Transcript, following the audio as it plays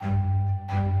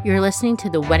You're listening to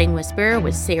The Wedding Whisperer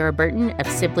with Sarah Burton of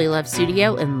Simply Love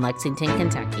Studio in Lexington,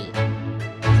 Kentucky.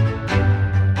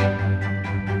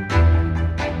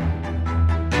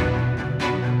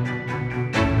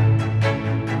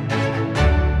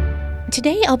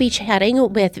 Today, I'll be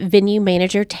chatting with venue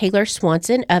manager Taylor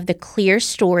Swanson of the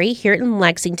Clerestory here in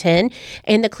Lexington.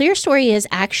 And the Clerestory is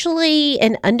actually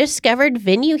an undiscovered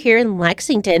venue here in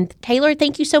Lexington. Taylor,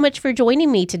 thank you so much for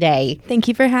joining me today. Thank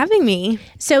you for having me.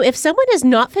 So if someone is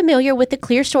not familiar with the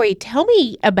Clerestory, tell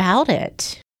me about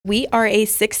it. We are a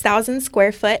 6,000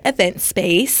 square foot event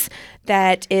space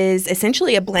that is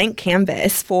essentially a blank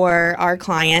canvas for our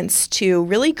clients to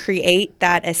really create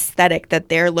that aesthetic that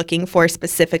they're looking for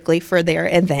specifically for their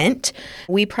event.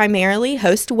 We primarily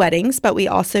host weddings, but we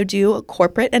also do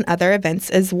corporate and other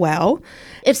events as well.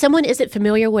 If someone isn't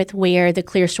familiar with where the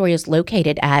Clerestory is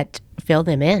located at, fill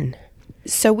them in.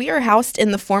 So we are housed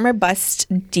in the former bus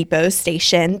depot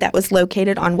station that was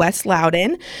located on West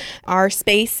Loudon. Our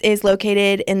space is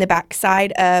located in the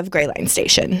backside of Gray Line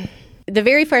Station. The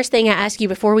very first thing I asked you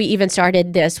before we even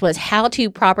started this was how to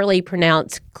properly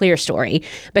pronounce Clerestory,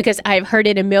 because I've heard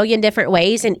it a million different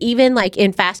ways. And even like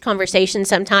in fast conversations,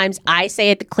 sometimes I say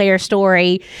it the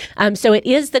Clerestory. So it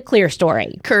is the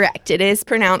Clerestory. Correct. It is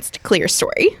pronounced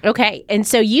Clerestory. Okay. And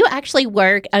so you actually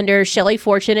work under Shelley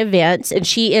Fortune Events, and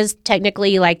she is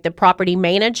technically like the property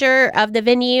manager of the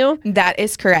venue. That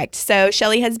is correct. So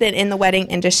Shelley has been in the wedding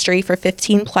industry for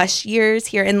 15 plus years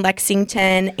here in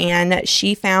Lexington, and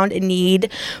she found a need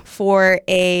for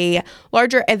a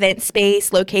larger event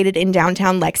space located in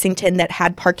downtown Lexington that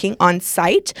had parking on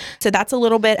site. So that's a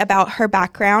little bit about her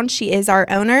background. She is our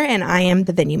owner, and I am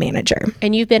the venue manager.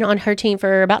 And you've been on her team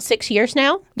for about 6 years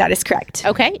now? That is correct.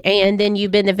 Okay. And then you've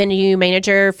been the venue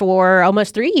manager for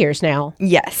almost 3 years now?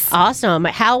 Yes. Awesome.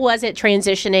 How was it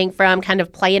transitioning from kind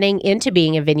of planning into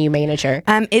being a venue manager?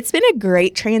 It's been a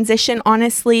great transition,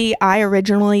 honestly. I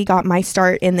originally got my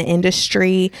start in the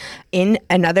industry in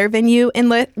another venue in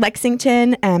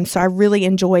Lexington. So I really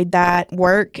enjoyed that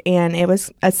work, and it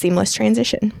was a seamless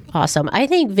transition. Awesome. I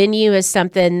think venue is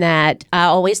something that I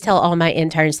always tell all my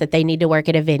interns that they need to work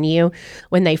at a venue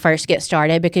when they first get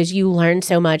started, because you learn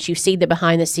so much. You see the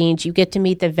behind the scenes. You get to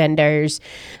meet the vendors.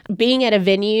 Being at a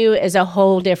venue is a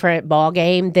whole different ball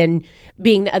game than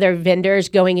being the other vendors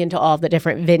going into all the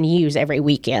different venues every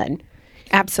weekend.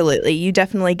 Absolutely. You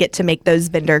definitely get to make those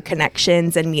vendor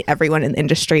connections and meet everyone in the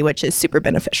industry, which is super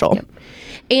beneficial. Yep.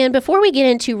 And before we get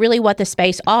into really what the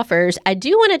space offers, I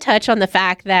do want to touch on the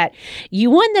fact that you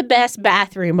won the Best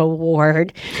Bathroom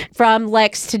Award from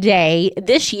Lex Today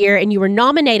this year, and you were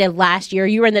nominated last year.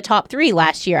 You were in the top 3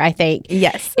 last year, I think.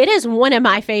 Yes. It is one of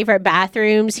my favorite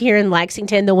bathrooms here in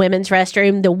Lexington, the women's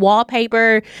restroom. The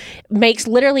wallpaper makes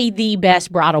literally the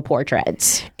best bridal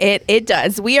portraits. It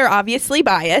does. We are obviously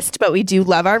biased, but we do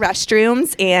love our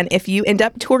restrooms. And if you end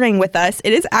up touring with us,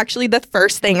 it is actually the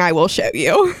first thing I will show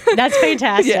you. That's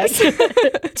fantastic. Yes.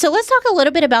 So let's talk a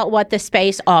little bit about what the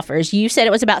space offers. You said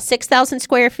it was about 6,000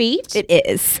 square feet? It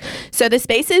is. So the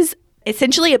space is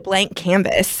essentially a blank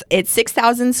canvas. It's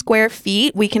 6,000 square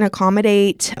feet. We can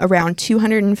accommodate around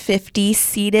 250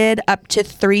 seated up to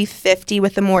 350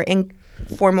 with a more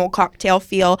informal cocktail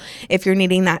feel if you're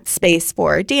needing that space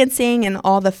for dancing and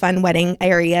all the fun wedding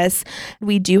areas.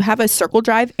 We do have a circle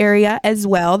drive area as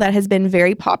well that has been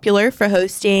very popular for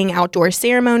hosting outdoor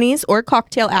ceremonies or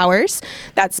cocktail hours.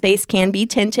 That space can be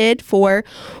tinted for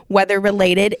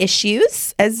weather-related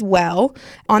issues as well.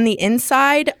 On the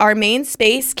inside, our main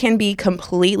space can be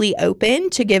completely open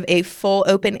to give a full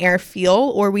open air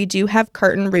feel, or we do have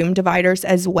curtain room dividers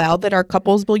as well that our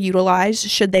couples will utilize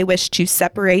should they wish to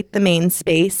separate the main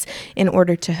space in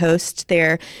order to host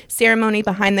their ceremony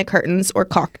behind the curtains or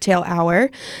cocktail hour.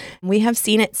 We have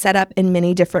seen it set up in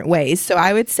many different ways. So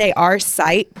I would say our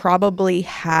site probably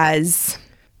has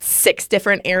 6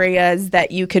 different areas that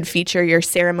you could feature your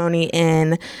ceremony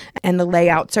in, and the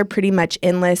layouts are pretty much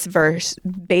endless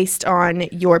based on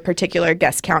your particular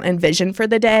guest count and vision for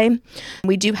the day.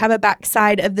 We do have a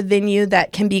backside of the venue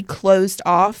that can be closed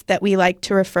off that we like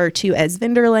to refer to as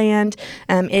Vendorland.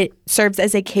 It serves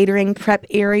as a catering prep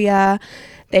area.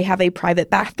 They have a private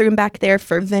bathroom back there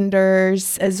for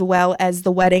vendors, as well as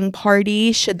the wedding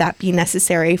party, should that be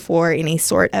necessary for any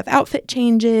sort of outfit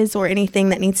changes or anything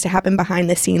that needs to happen behind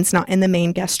the scenes, not in the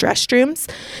main guest restrooms.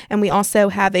 And we also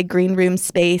have a green room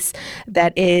space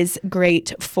that is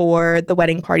great for the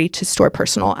wedding party to store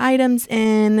personal items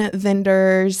in,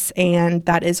 vendors, and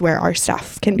that is where our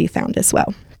staff can be found as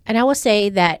well. And I will say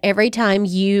that every time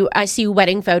I see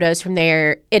wedding photos from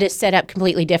there, it is set up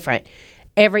completely different.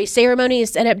 Every ceremony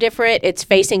is set up different. It's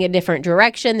facing a different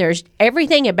direction. There's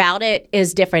everything about it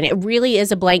is different. It really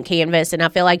is a blank canvas. And I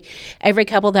feel like every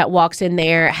couple that walks in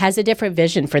there has a different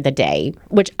vision for the day,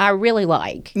 which I really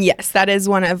like. Yes, that is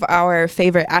one of our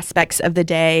favorite aspects of the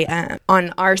day.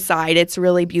 On our side, it's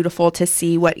really beautiful to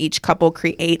see what each couple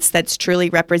creates that's truly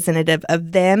representative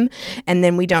of them. And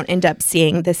then we don't end up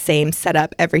seeing the same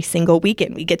setup every single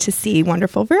weekend. We get to see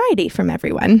wonderful variety from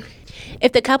everyone.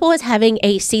 If the couple is having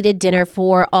a seated dinner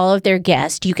for all of their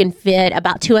guests, you can fit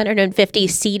about 250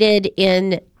 seated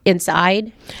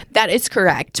inside? That is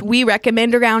correct. We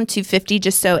recommend around 250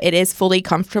 just so it is fully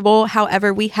comfortable.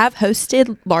 However, we have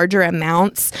hosted larger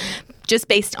amounts just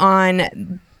based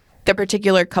on the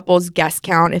particular couple's guest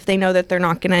count. If they know that they're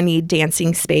not going to need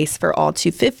dancing space for all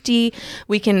 250,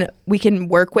 we can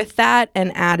work with that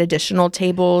and add additional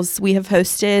tables. We have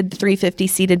hosted 350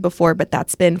 seated before, but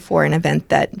that's been for an event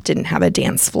that didn't have a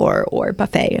dance floor or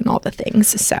buffet and all the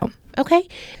things. So okay.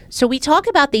 So we talk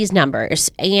about these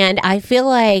numbers, and I feel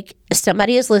like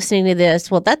somebody is listening to this.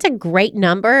 Well, that's a great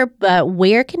number, but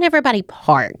where can everybody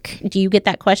park? Do you get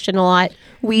that question a lot?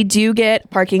 We do get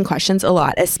parking questions a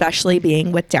lot, especially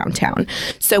being with downtown.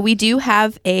 So we do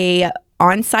have a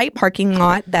on-site parking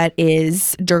lot that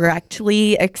is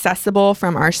directly accessible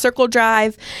from our Circle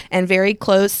Drive and very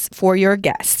close for your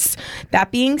guests. That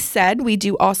being said, we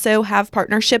do also have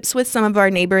partnerships with some of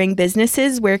our neighboring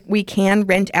businesses where we can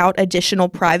rent out additional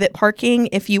private parking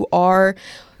if you are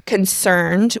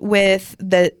concerned with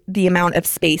the amount of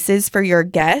spaces for your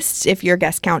guests, if your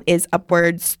guest count is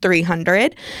upwards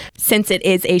 300, since it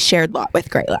is a shared lot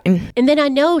with Gray Line. And then I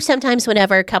know sometimes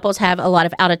whenever couples have a lot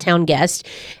of out-of-town guests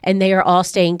and they are all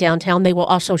staying downtown, they will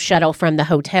also shuttle from the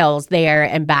hotels there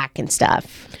and back and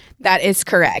stuff. That is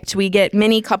correct. We get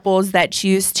many couples that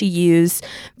choose to use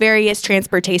various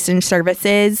transportation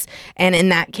services, and in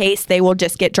that case, they will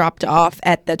just get dropped off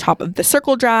at the top of the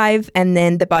Circle Drive, and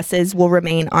then the buses will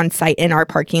remain on site in our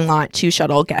parking lot to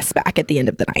shuttle guests back at the end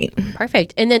of the night.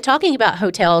 Perfect. And then talking about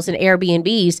hotels and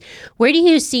Airbnbs, where do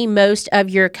you see most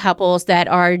of your couples that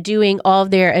are doing all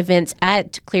of their events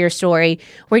at Clerestory?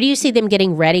 Where do you see them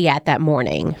getting ready at that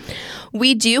morning?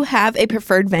 We do have a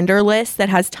preferred vendor list that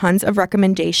has tons of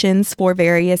recommendations for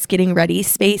various getting ready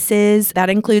spaces. That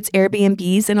includes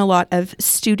Airbnbs and a lot of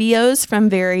studios from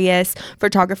various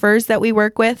photographers that we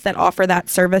work with that offer that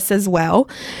service as well.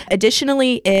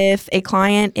 Additionally, if a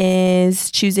client is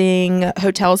choosing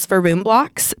hotels for room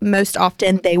blocks, most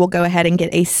often they will go ahead and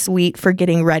get a suite for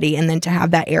getting ready and then to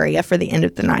have that area for the end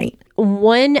of the night.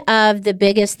 One of the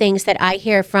biggest things that I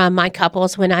hear from my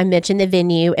couples when I mention the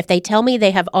venue, if they tell me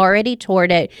they have already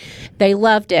toured it, they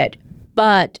loved it,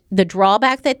 but the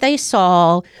drawback that they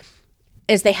saw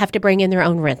is they have to bring in their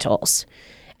own rentals.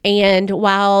 And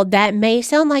while that may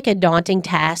sound like a daunting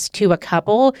task to a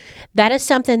couple, that is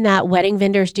something that wedding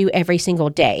vendors do every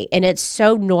single day. And it's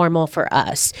so normal for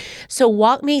us. So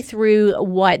walk me through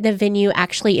what the venue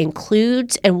actually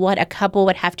includes and what a couple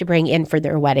would have to bring in for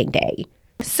their wedding day.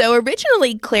 So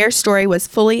originally, Clerestory was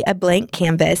fully a blank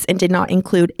canvas and did not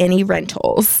include any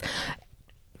rentals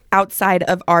outside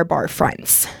of our bar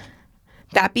fronts.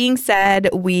 That being said,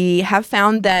 we have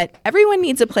found that everyone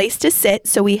needs a place to sit,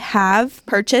 so we have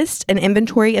purchased an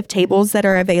inventory of tables that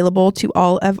are available to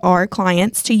all of our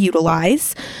clients to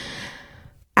utilize.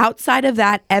 Outside of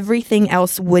that, everything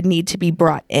else would need to be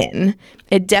brought in.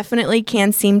 It definitely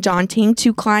can seem daunting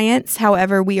to clients.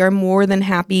 However, we are more than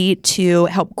happy to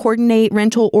help coordinate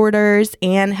rental orders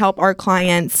and help our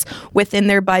clients within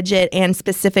their budget and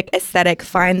specific aesthetic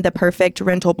find the perfect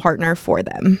rental partner for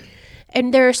them.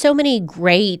 And there are so many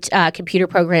great computer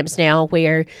programs now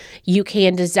where you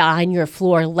can design your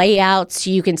floor layouts.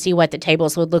 You can see what the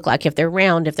tables would look like if they're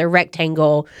round, if they're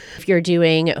rectangle, if you're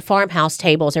doing farmhouse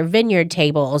tables or vineyard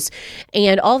tables.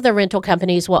 And all of the rental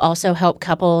companies will also help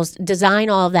couples design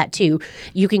all of that too.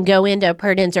 You can go into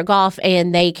Perdens or Golf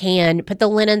and they can put the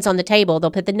linens on the table.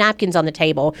 They'll put the napkins on the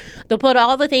table. They'll put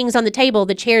all the things on the table,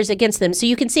 the chairs against them. So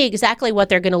you can see exactly what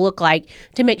they're going to look like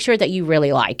to make sure that you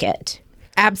really like it.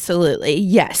 Absolutely.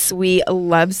 Yes. We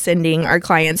love sending our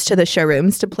clients to the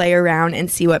showrooms to play around and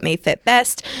see what may fit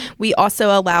best. We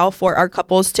also allow for our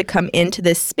couples to come into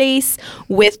this space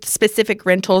with specific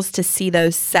rentals to see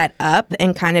those set up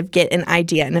and kind of get an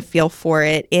idea and a feel for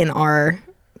it in our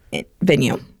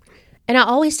venue. And I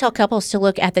always tell couples to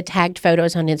look at the tagged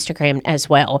photos on Instagram as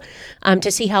well,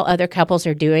 to see how other couples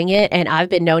are doing it. And I've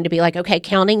been known to be like, okay,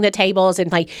 counting the tables and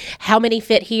like, how many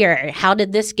fit here? How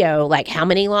did this go? Like, how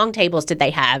many long tables did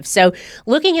they have? So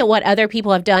looking at what other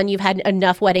people have done, you've had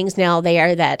enough weddings now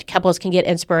there that couples can get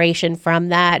inspiration from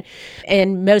that.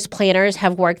 And most planners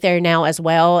have worked there now as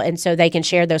well. And so they can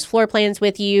share those floor plans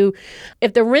with you.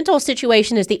 If the rental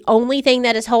situation is the only thing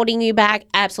that is holding you back,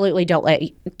 absolutely don't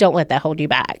let that hold you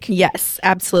back. Yes,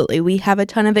 absolutely. We have a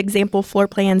ton of example floor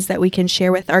plans that we can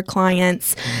share with our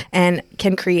clients and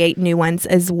can create new ones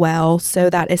as well. So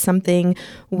that is something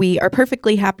we are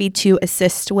perfectly happy to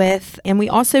assist with. And we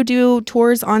also do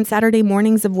tours on Saturday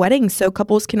mornings of weddings so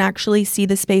couples can actually see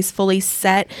the space fully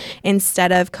set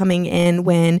instead of coming in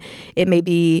when it may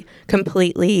be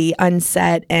completely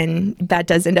unset, and that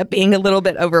does end up being a little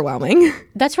bit overwhelming.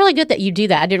 That's really good that you do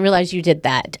that. I didn't realize you did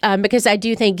that because I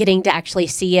do think getting to actually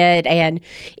see it, and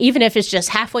even if it's just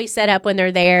halfway set up when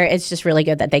they're there, it's just really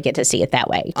good that they get to see it that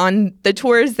way. On the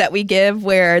tours that we give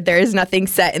where there is nothing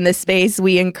set in the space,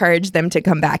 we encourage them to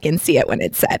come back and see it when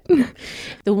it's set.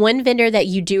 The one vendor that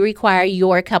you do require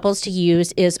your couples to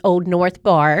use is Old North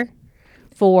Bar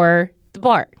for the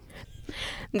bar.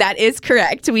 That is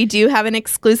correct. We do have an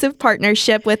exclusive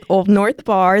partnership with Old North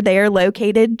Bar. They are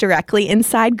located directly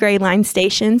inside Gray Line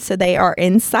Station, so they are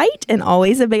in sight and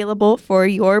always available for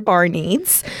your bar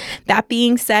needs. That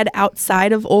being said,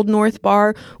 outside of Old North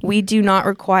Bar, we do not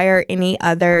require any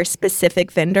other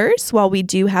specific vendors. While we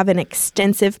do have an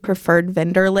extensive preferred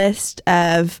vendor list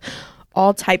of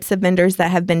all types of vendors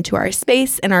that have been to our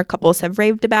space and our couples have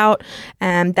raved about.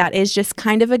 That is just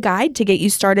kind of a guide to get you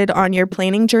started on your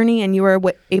planning journey, and you are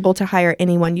able to hire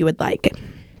anyone you would like.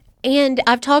 And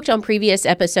I've talked on previous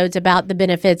episodes about the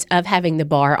benefits of having the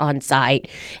bar on site.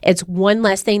 It's one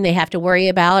less thing they have to worry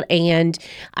about. And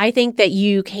I think that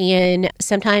you can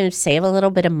sometimes save a little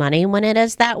bit of money when it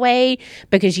is that way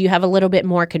because you have a little bit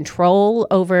more control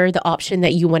over the option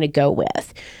that you want to go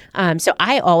with. So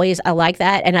I like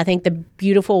that. And I think the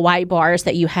beautiful white bars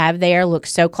that you have there look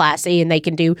so classy, and they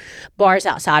can do bars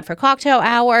outside for cocktail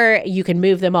hour. You can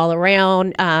move them all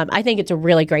around. I think it's a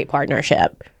really great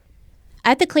partnership.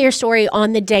 At the Clerestory,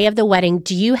 on the day of the wedding,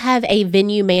 do you have a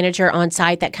venue manager on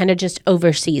site that kind of just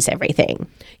oversees everything?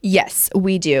 Yes,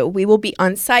 we do. We will be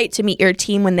on site to meet your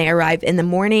team when they arrive in the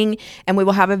morning, and we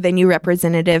will have a venue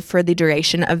representative for the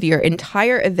duration of your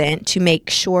entire event to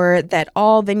make sure that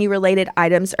all venue-related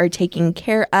items are taken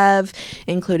care of,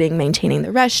 including maintaining the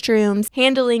restrooms,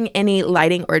 handling any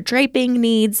lighting or draping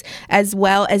needs, as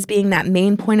well as being that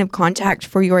main point of contact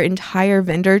for your entire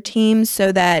vendor team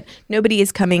so that nobody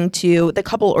is coming to the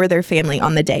couple or their family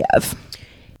on the day of.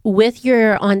 With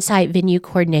your on-site venue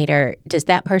coordinator, does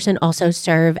that person also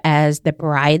serve as the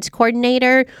bride's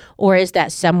coordinator, or is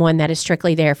that someone that is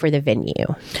strictly there for the venue?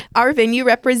 Our venue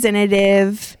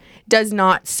representative does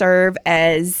not serve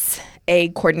as a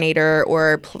coordinator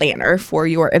or planner for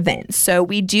your event. So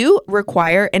we do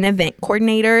require an event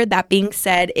coordinator. That being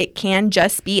said, it can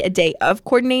just be a day of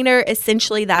coordinator.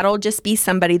 Essentially, that'll just be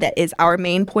somebody that is our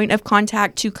main point of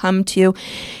contact to come to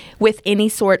with any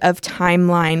sort of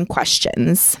timeline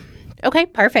questions. Okay,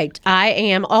 perfect. I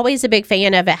am always a big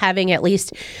fan of having at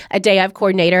least a day of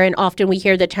coordinator, and often we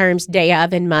hear the terms day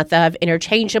of and month of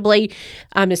interchangeably.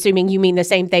 I'm assuming you mean the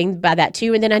same thing by that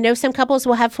too. And then I know some couples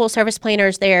will have full service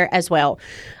planners there as well,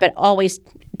 but always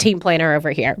team planner over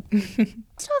here.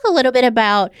 Let's talk a little bit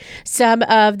about some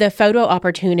of the photo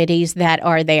opportunities that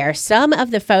are there. Some of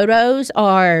the photos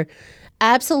are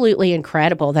absolutely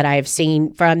incredible that I've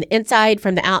seen from the inside,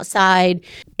 from the outside.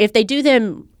 If they do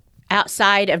them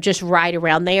outside of just right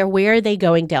around there, where are they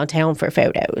going downtown for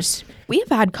photos? We have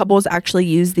had couples actually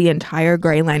use the entire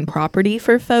Gray Line property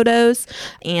for photos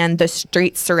and the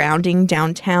streets surrounding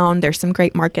downtown. There's some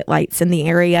great market lights in the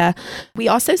area. We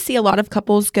also see a lot of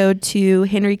couples go to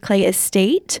Henry Clay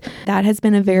Estate. That has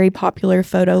been a very popular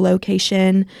photo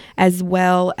location, as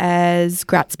well as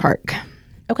Gratz Park.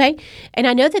 Okay. And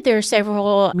I know that there are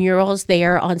several murals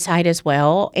there on site as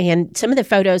well. And some of the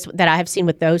photos that I have seen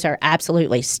with those are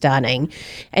absolutely stunning.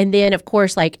 And then, of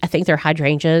course, I think they're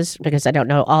hydrangeas, because I don't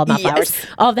know all my flowers.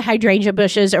 All of the hydrangea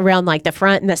bushes around the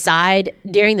front and the side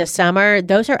during the summer,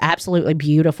 those are absolutely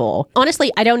beautiful. Honestly,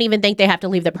 I don't even think they have to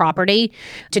leave the property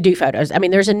to do photos. I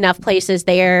mean, there's enough places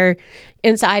there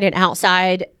inside and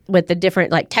outside with the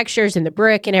different textures and the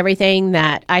brick and everything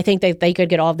that I think that they could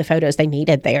get all of the photos they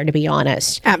needed there, to be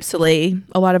honest. Absolutely.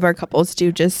 A lot of our couples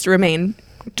do just remain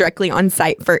directly on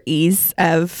site for ease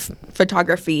of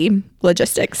photography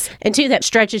logistics. And two, that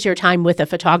stretches your time with a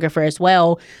photographer as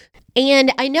well.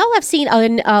 And I know I've seen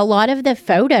on a lot of the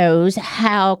photos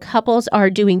how couples are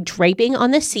doing draping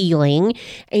on the ceiling,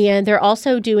 and they're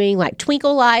also doing like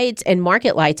twinkle lights and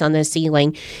market lights on the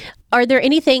ceiling. Are there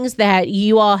any things that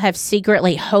you all have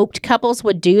secretly hoped couples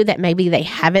would do that maybe they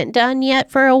haven't done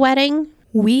yet for a wedding?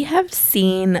 We have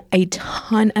seen a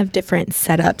ton of different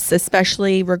setups,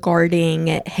 especially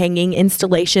regarding hanging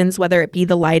installations, whether it be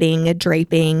the lighting,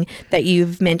 draping that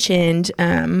you've mentioned.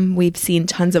 We've seen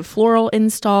tons of floral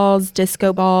installs,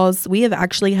 disco balls. We have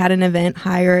actually had an event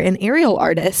hire an aerial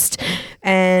artist.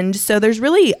 And so there's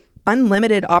really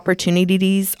unlimited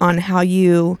opportunities on how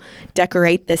you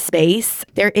decorate the space.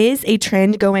 There is a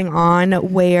trend going on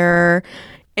where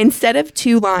instead of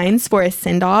 2 lines for a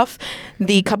send-off,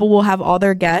 the couple will have all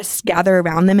their guests gather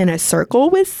around them in a circle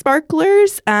with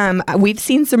sparklers. We've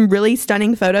seen some really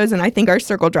stunning photos, and I think our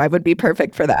circle drive would be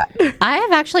perfect for that. I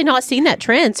have actually not seen that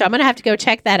trend, so I'm going to have to go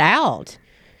check that out.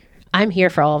 I'm here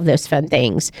for all of those fun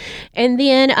things. And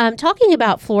then talking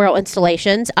about floral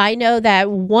installations, I know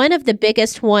that one of the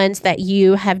biggest ones that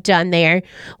you have done there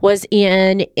was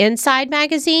in Inside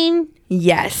Magazine.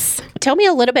 Yes. Tell me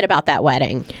a little bit about that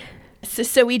wedding.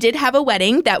 So we did have a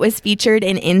wedding that was featured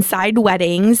in Inside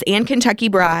Weddings and Kentucky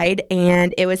Bride,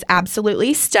 and it was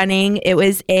absolutely stunning. It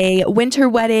was a winter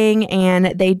wedding, and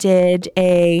they did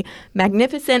a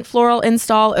magnificent floral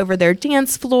install over their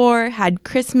dance floor, had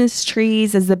Christmas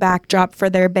trees as the backdrop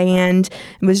for their band.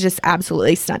 It was just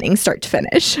absolutely stunning, start to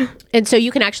finish. And so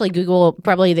you can actually Google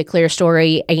probably the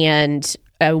Clerestory and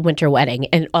a winter wedding,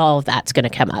 and all of that's going to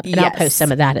come up. And Yes. I'll post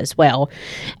some of that as well.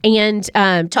 And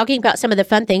talking about some of the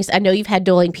fun things, I know you've had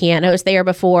dueling pianos there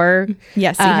before.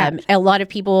 Yes, we have. A lot of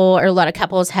people or a lot of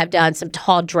couples have done some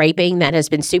tall draping that has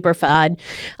been super fun.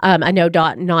 I know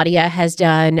Nadia has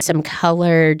done some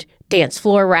colored dance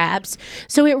floor wraps.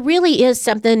 So it really is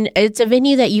something, it's a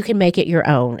venue that you can make it your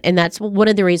own. And that's one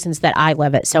of the reasons that I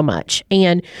love it so much.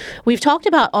 And we've talked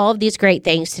about all of these great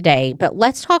things today, but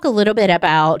let's talk a little bit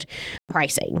about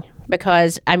pricing,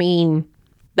 because I mean,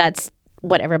 that's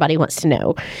what everybody wants to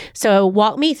know. So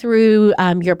walk me through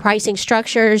your pricing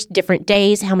structures, different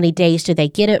days, how many days do they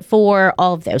get it for,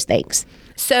 all of those things.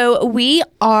 So we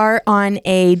are on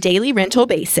a daily rental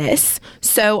basis.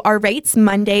 So our rates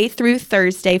Monday through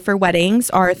Thursday for weddings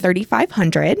are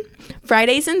 $3,500.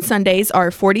 Fridays and Sundays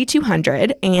are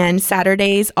 $4,200, and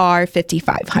Saturdays are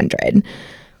 $5,500.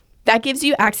 That gives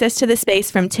you access to the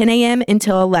space from 10 a.m.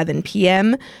 until 11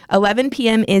 p.m. 11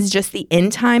 p.m. is just the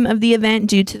end time of the event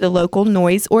due to the local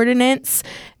noise ordinance.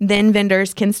 Then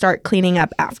vendors can start cleaning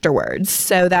up afterwards.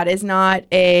 So that is not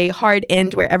a hard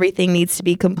end where everything needs to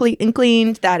be complete and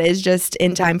cleaned. That is just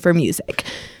in time for music.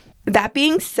 That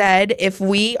being said, if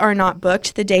we are not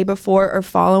booked the day before or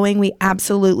following, we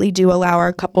absolutely do allow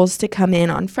our couples to come in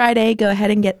on Friday, go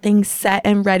ahead and get things set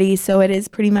and ready. So it is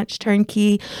pretty much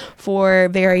turnkey for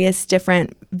various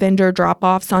different vendor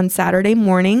drop-offs on Saturday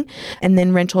morning. And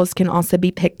then rentals can also be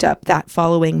picked up that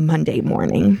following Monday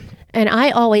morning. And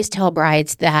I always tell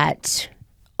brides that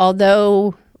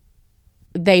although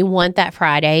they want that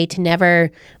Friday, to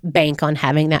never bank on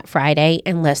having that Friday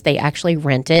unless they actually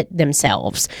rent it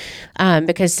themselves.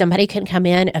 Because somebody can come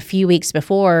in a few weeks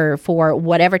before for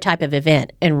whatever type of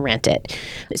event and rent it.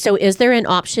 So is there an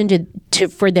option to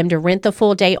for them to rent the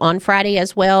full day on Friday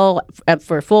as well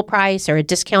for full price or a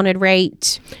discounted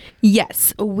rate?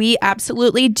 Yes, we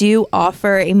absolutely do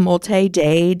offer a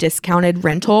multi-day discounted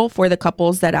rental for the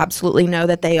couples that absolutely know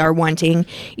that they are wanting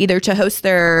either to host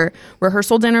their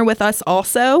rehearsal dinner with us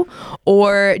also,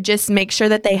 or just make sure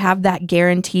that they have that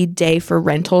guaranteed day for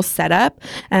rental set up.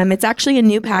 It's actually a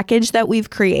new package that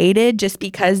we've created just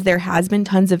because there has been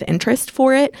tons of interest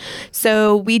for it.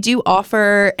 So we do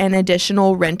offer an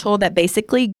additional rental that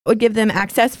basically would give them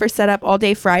access for setup all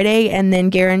day Friday and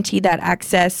then guarantee that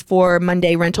access for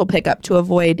Monday rental pickup to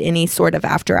avoid any sort of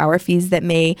after hour fees that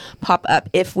may pop up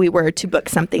if we were to book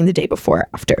something the day before or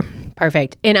after.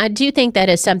 Perfect. And I do think that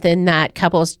is something that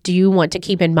couples do want to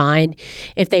keep in mind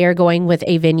if they are going with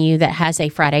a venue that has a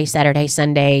Friday, Saturday,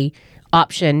 Sunday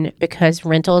option, because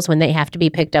rentals, when they have to be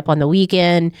picked up on the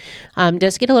weekend,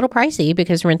 does get a little pricey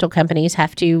because rental companies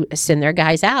have to send their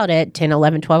guys out at 10,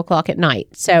 11, 12 o'clock at night.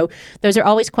 So those are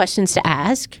always questions to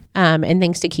ask and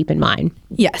things to keep in mind.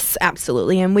 Yes,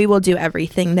 absolutely. And we will do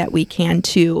everything that we can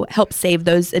to help save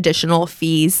those additional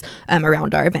fees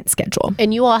around our event schedule.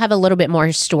 And you all have a little bit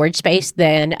more storage space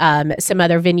than some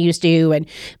other venues do, and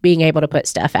being able to put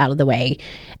stuff out of the way.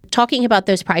 Talking about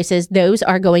those prices, those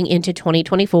are going into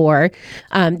 2024.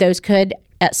 Those could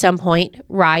at some point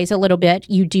rise a little bit.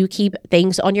 You do keep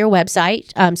things on your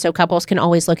website, so couples can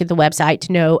always look at the website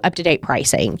to know up-to-date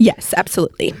pricing. Yes,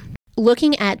 absolutely.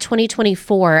 looking at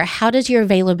 2024, how does your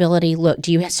availability look?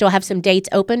 Do you still have some dates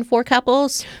open for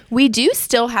couples? We do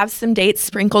still have some dates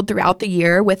sprinkled throughout the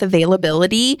year with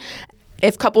availability.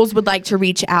 If couples would like to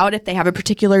reach out, if they have a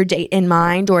particular date in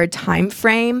mind or a time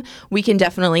frame, we can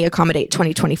definitely accommodate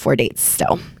 2024 dates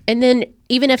still. And then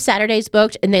even if Saturday's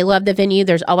booked and they love the venue,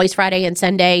 there's always Friday and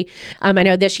Sunday. I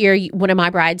know this year one of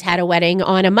my brides had a wedding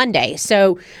on a Monday.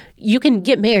 So you can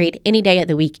get married any day of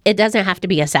the week. It doesn't have to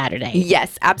be a Saturday.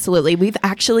 Yes, absolutely. We've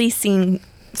actually seen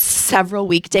several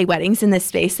weekday weddings in this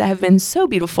space that have been so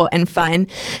beautiful and fun.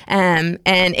 And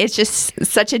it's just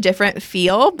such a different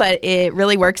feel, but it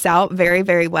really works out very,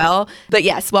 very well. But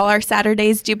yes, while our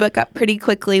Saturdays do book up pretty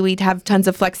quickly, we'd have tons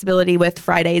of flexibility with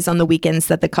Fridays on the weekends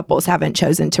that the couples haven't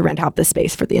chosen to rent out the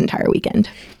space for the entire weekend.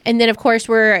 And then, of course,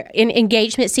 we're in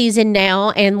engagement season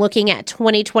now and looking at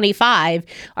 2025.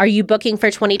 Are you booking for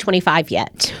 2025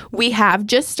 yet? We have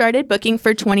just started booking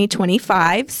for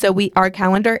 2025. So our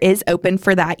calendar is open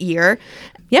for that year.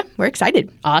 Yeah, we're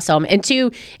excited. Awesome. And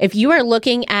two, if you are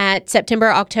looking at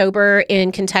September, October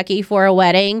in Kentucky for a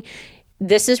wedding,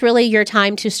 this is really your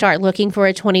time to start looking for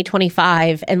a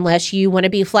 2025 unless you want to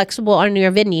be flexible on your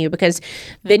venue, because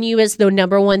venue is the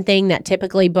number one thing that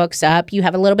typically books up. You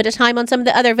have a little bit of time on some of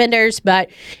the other vendors, but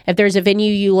if there's a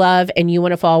venue you love and you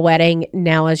want a fall wedding,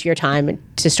 now is your time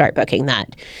to start booking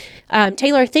that.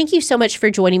 Taylor, thank you so much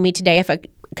for joining me today. If a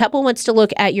couple wants to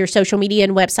look at your social media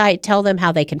and website, tell them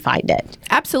how they can find it.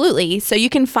 Absolutely. So you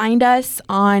can find us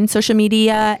on social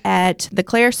media at the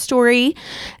Clerestory,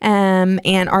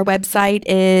 and our website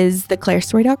is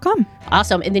theclerestory.com.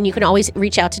 Awesome. And then you can always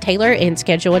reach out to Taylor and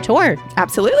schedule a tour.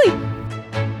 Absolutely.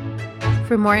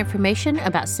 For more information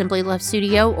about Simply Love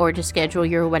Studio or to schedule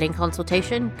your wedding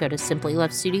consultation, go to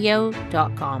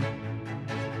simplylovestudio.com.